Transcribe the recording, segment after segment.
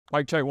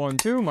Mic check 1,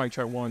 2, mic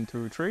check 1,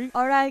 2, 3.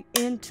 Alright,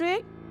 in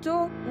 3, 2,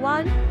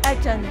 1,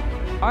 action.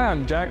 Hi,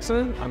 I'm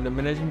Jackson. I'm the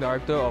Managing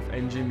Director of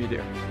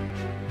Engimedia.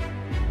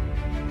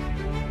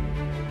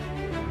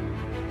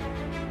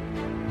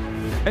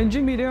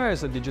 Engimedia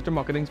is a digital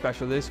marketing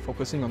specialist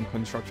focusing on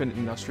construction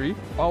industry.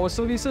 Our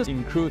services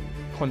include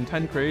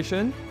content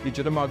creation,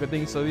 digital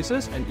marketing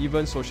services, and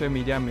even social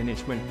media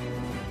management.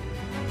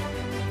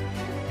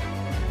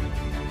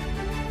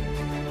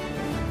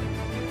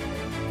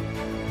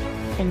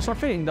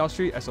 Construction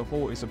industry as a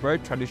whole is a very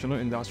traditional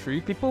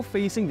industry, people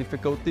facing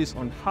difficulties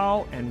on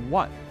how and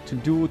what to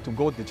do to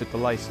go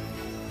digitalized.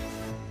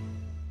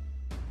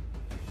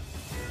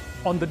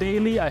 On the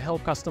daily, I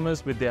help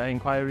customers with their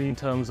inquiry in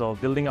terms of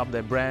building up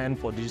their brand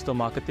for digital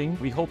marketing.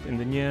 We hope in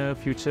the near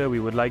future we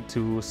would like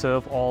to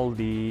serve all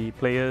the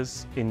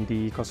players in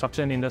the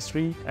construction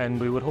industry, and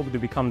we would hope to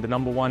become the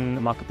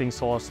 #1 marketing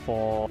source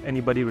for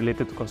anybody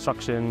related to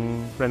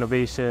construction,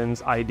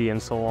 renovations, ID,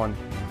 and so on.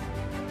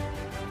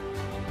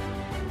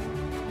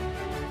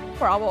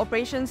 For our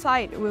operation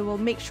side, we will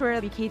make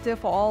sure we cater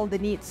for all the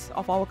needs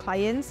of our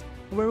clients.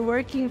 We're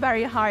working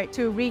very hard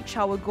to reach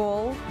our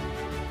goal.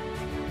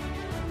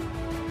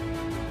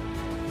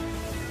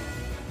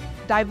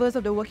 Diverse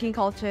of the working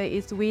culture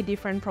is way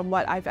different from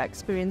what I've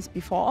experienced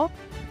before.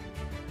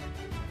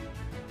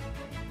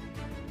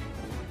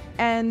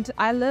 And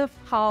I love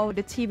how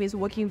the team is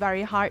working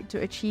very hard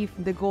to achieve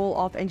the goal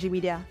of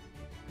Engimedia.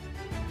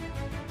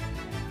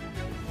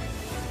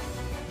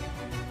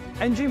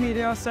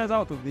 Engimedia sets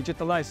out to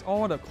digitalize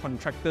all the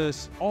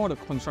contractors, all the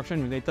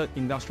construction-related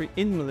industry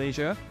in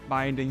Malaysia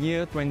by the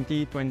year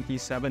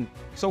 2027.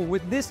 So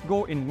with this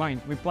goal in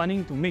mind, we're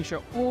planning to make sure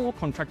all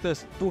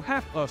contractors to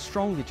have a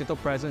strong digital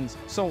presence,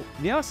 so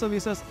their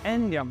services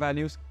and their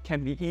values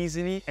can be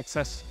easily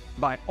accessed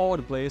by all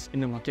the players in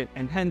the market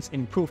and hence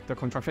improve the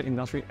construction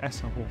industry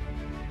as a whole.